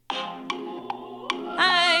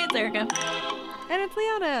Erica. And it's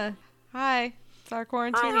Liana. Hi. It's our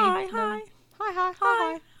quarantine. Hi.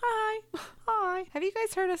 Have you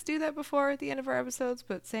guys heard us do that before at the end of our episodes,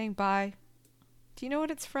 but saying bye? Do you know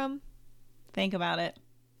what it's from? Think about it.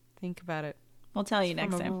 Think about it. We'll tell you It's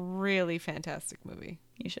next from time. a really fantastic movie.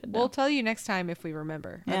 You should. We'll tell you next time if we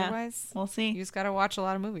remember. Yeah. Otherwise, We'll see. you just got to watch a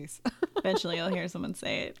lot of movies. Eventually you'll hear someone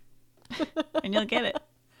say it. And you'll get it.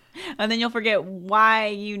 And then you'll forget why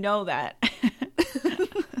you know that.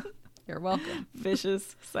 You're welcome.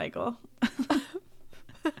 Vicious cycle.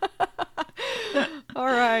 All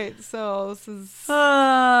right. So this is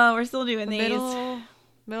We're still doing the these.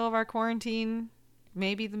 middle of our quarantine.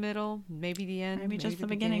 Maybe the middle. Maybe the end. Maybe just the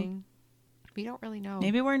beginning. We don't really know.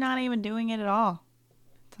 Maybe we're not even doing it at all.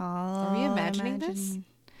 It's all Are we imagining this?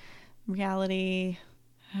 Reality.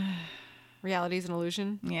 Reality is an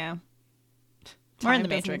illusion. Yeah. We're in the Time doesn't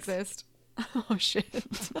Matrix. exist. Oh shit.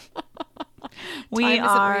 We Time isn't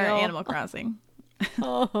are real. Animal Crossing.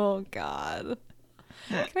 Oh god.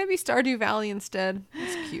 Can I be Stardew Valley instead?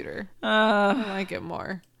 It's cuter. I like it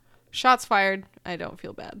more. Shots fired. I don't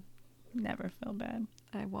feel bad. Never feel bad.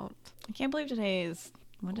 I won't. I can't believe today is,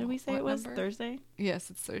 what did we say What it was? number? Thursday? Yes,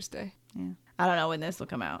 it's Thursday. Yeah. I don't know when this will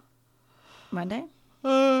come out. Monday?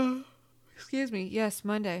 Excuse me. Yes,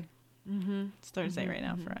 Monday. Mm-hmm. It's Thursday right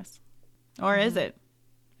now for us. Or is it?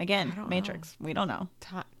 Again, I don't Matrix. We don't know.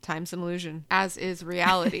 Time's an illusion, as is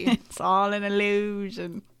reality. It's all an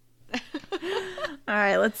illusion. All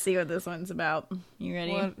right, let's see what this one's about. You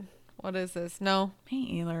ready? What is this? No. Me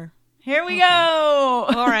either. Here we go.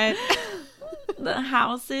 All right. The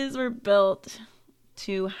houses were built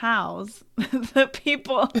to house the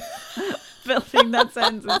people. Building that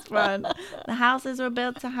sentence is fun. The houses were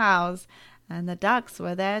built to house, and the ducks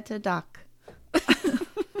were there to duck.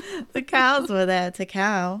 The cows were there to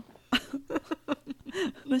cow.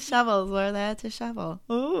 The shovels were there to shovel.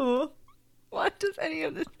 Ooh. What does any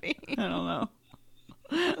of this mean? I don't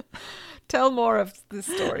know. Tell more of the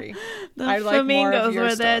story. The I'd like more of flamingos your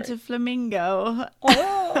were there story. to flamingo.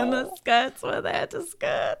 Oh. And the skirts were there to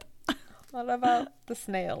skirt. What about the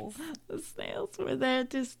snails? The snails were there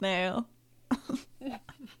to snail.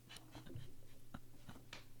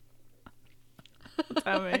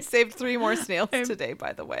 Tell I me. saved 3 more snails today,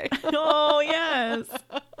 by the way. Oh, yes.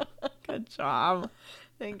 Good job.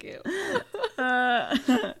 Thank you.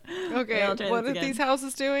 Okay, Okay, I'll try what this are again. these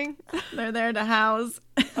houses doing? They're there to house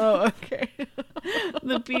Oh, okay.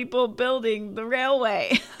 the people building the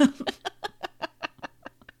railway.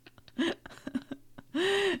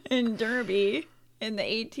 In Derby in the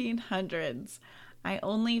 1800s. I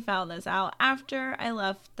only found this out after I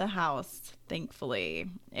left the house,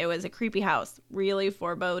 thankfully. It was a creepy house, really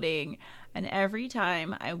foreboding. And every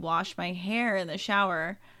time I washed my hair in the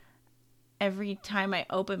shower, every time I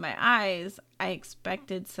opened my eyes, I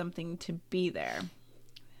expected something to be there.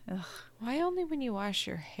 Ugh. Why only when you wash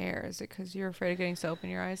your hair? Is it because you're afraid of getting soap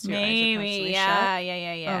in your eyes? So your eyes are Maybe, constantly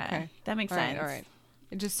yeah. shut? Okay. That makes All sense. right.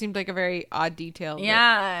 It just seemed like a very odd detail. but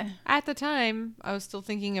Yeah. At the time, I was still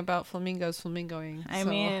thinking about flamingos flamingoing. I so-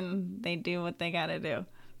 mean, they do what they gotta do.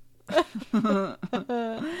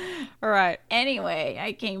 All right. Anyway,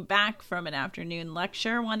 I came back from an afternoon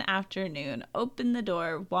lecture one afternoon, opened the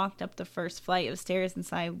door, walked up the first flight of stairs and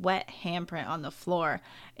saw a wet handprint on the floor.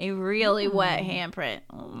 A really wet handprint.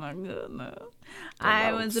 Oh my goodness.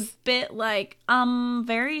 I was a bit like,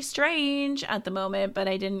 very strange at the moment, but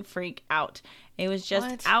I didn't freak out. It was just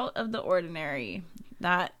What? out of the ordinary.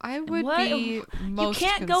 That I would What? be most You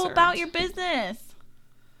can't go about concerned. your business.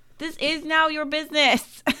 This is now your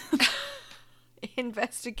business.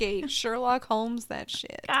 Investigate. Sherlock Holmes that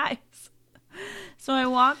shit. Guys. So I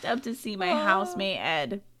walked up to see my housemate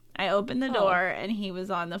Ed. I opened the door and he was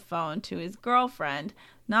on the phone to his girlfriend,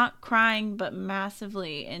 not crying but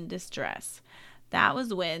massively in distress. That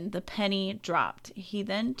was when the penny dropped. He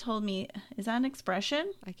then told me, is that an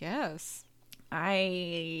expression? I guess.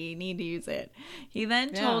 I need to use it. He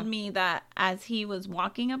then told me that as he was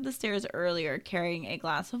walking up the stairs earlier carrying a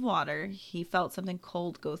glass of water, he felt something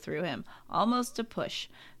cold go through him, almost a push,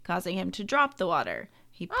 causing him to drop the water.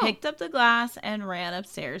 He picked up the glass and ran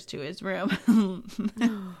upstairs to his room.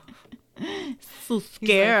 So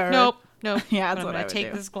scared. Nope. Yeah, that's I'm what I gonna would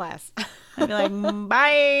take do. this glass. I'd be like,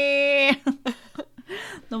 bye.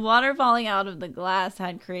 The water falling out of the glass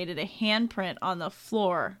had created a handprint on the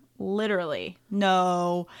floor. Literally.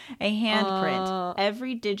 No. A handprint.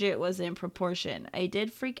 Every digit was in proportion. I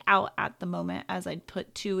did freak out at the moment as I'd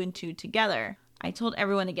put 2 and 2 together. I told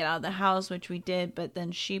everyone to get out of the house, which we did, but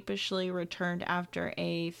then sheepishly returned after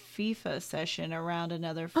a FIFA session around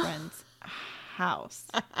another friend's house.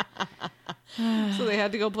 So they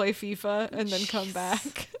had to go play FIFA and then come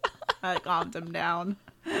back. That calmed him down.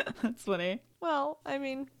 That's funny. Well, I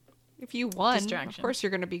mean, if you won, of Distraction. course you're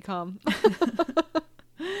going to be calm.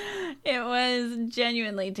 It was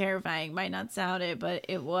genuinely terrifying. Might not sound it, but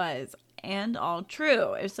it was. And all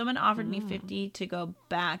true. If someone offered me $50 to go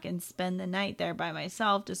back and spend the night there by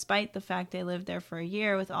myself, despite the fact I lived there for a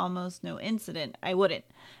year with almost no incident, I wouldn't.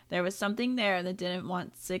 There was something there that didn't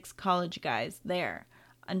want 6 college guys there.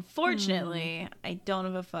 Unfortunately, I don't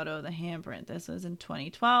have a photo of the handprint. This was in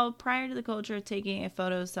 2012, prior to the culture of taking a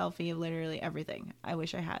photo selfie of literally everything. I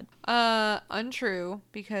wish I had. Untrue,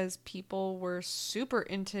 because people were super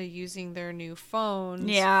into using their new phones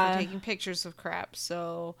Yeah. for taking pictures of crap.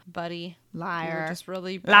 So, buddy, Liar. you were just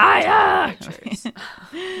really bad Liar! at taking pictures.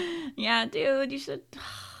 Yeah, dude, you should.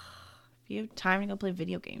 If you have time to go play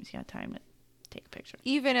video games, you have time to take a picture.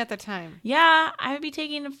 Even at the time. Yeah, I would be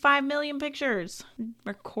taking 5 million pictures.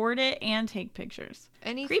 Record it and take pictures.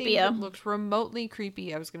 Anything Creepy, that yeah. looked remotely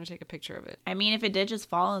creepy, I was going to take a picture of it. I mean, if it did just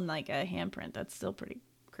fall in like a handprint, that's still pretty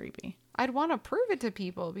creepy. I'd want to prove it to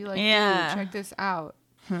people. Be like, Yeah. dude, check this out.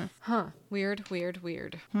 Huh. Weird.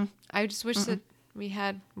 I just wish that we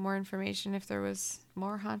had more information if there was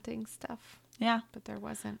more haunting stuff, Yeah, but there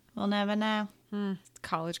wasn't. we'll never know.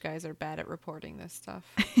 College guys are bad at reporting this stuff.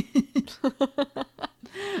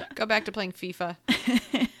 Go back to playing FIFA.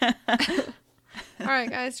 All right,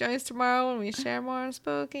 guys, join us tomorrow when we share more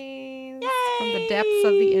spookings from the depths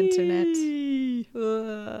of the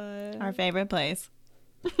internet. Our favorite place.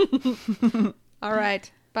 All right,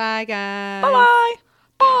 bye, guys. Bye-bye.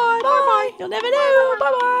 Bye. Bye-bye. You'll never know.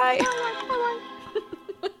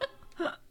 Bye-bye.